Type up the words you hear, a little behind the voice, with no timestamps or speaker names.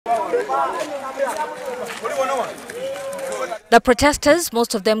The protesters,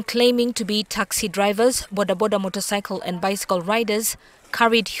 most of them claiming to be taxi drivers, boda motorcycle and bicycle riders,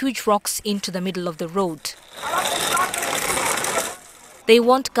 carried huge rocks into the middle of the road. They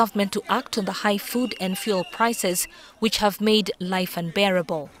want government to act on the high food and fuel prices, which have made life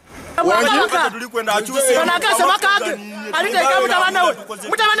unbearable.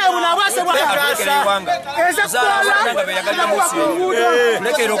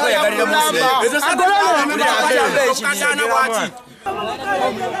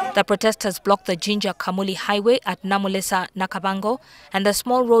 The protesters blocked the Jinja-Kamuli highway at Namulesa, Nakabango, and the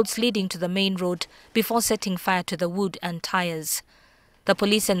small roads leading to the main road before setting fire to the wood and tyres. The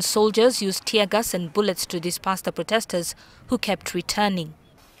police and soldiers used tear gas and bullets to disperse the protesters, who kept returning.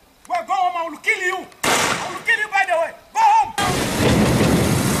 Go home, I will kill you. I will kill you, by the way. Go home.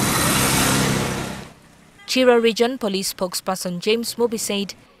 Chira Region Police spokesperson James Mobi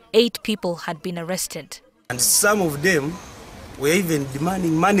said 8 people had been arrested. And some of them were even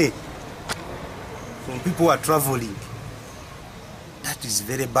demanding money from people who are traveling. That is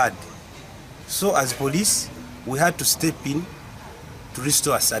very bad. So as police, we had to step in to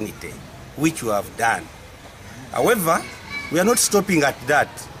restore sanity, which we have done. However, we are not stopping at that,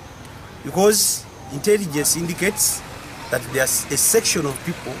 because intelligence indicates that there's a section of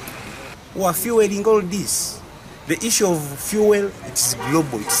people who are fueling all this. The issue of fuel, it's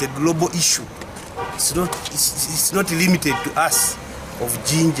global. It's a global issue. It's not limited to us of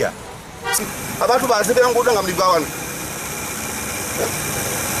Jinja.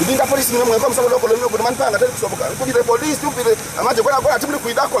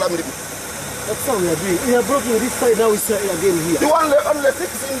 That's how we are doing. We are broken this side, now we're again here. You want only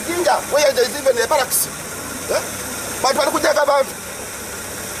 6 in Jinja, where there is even a barracks. But what could you talk about?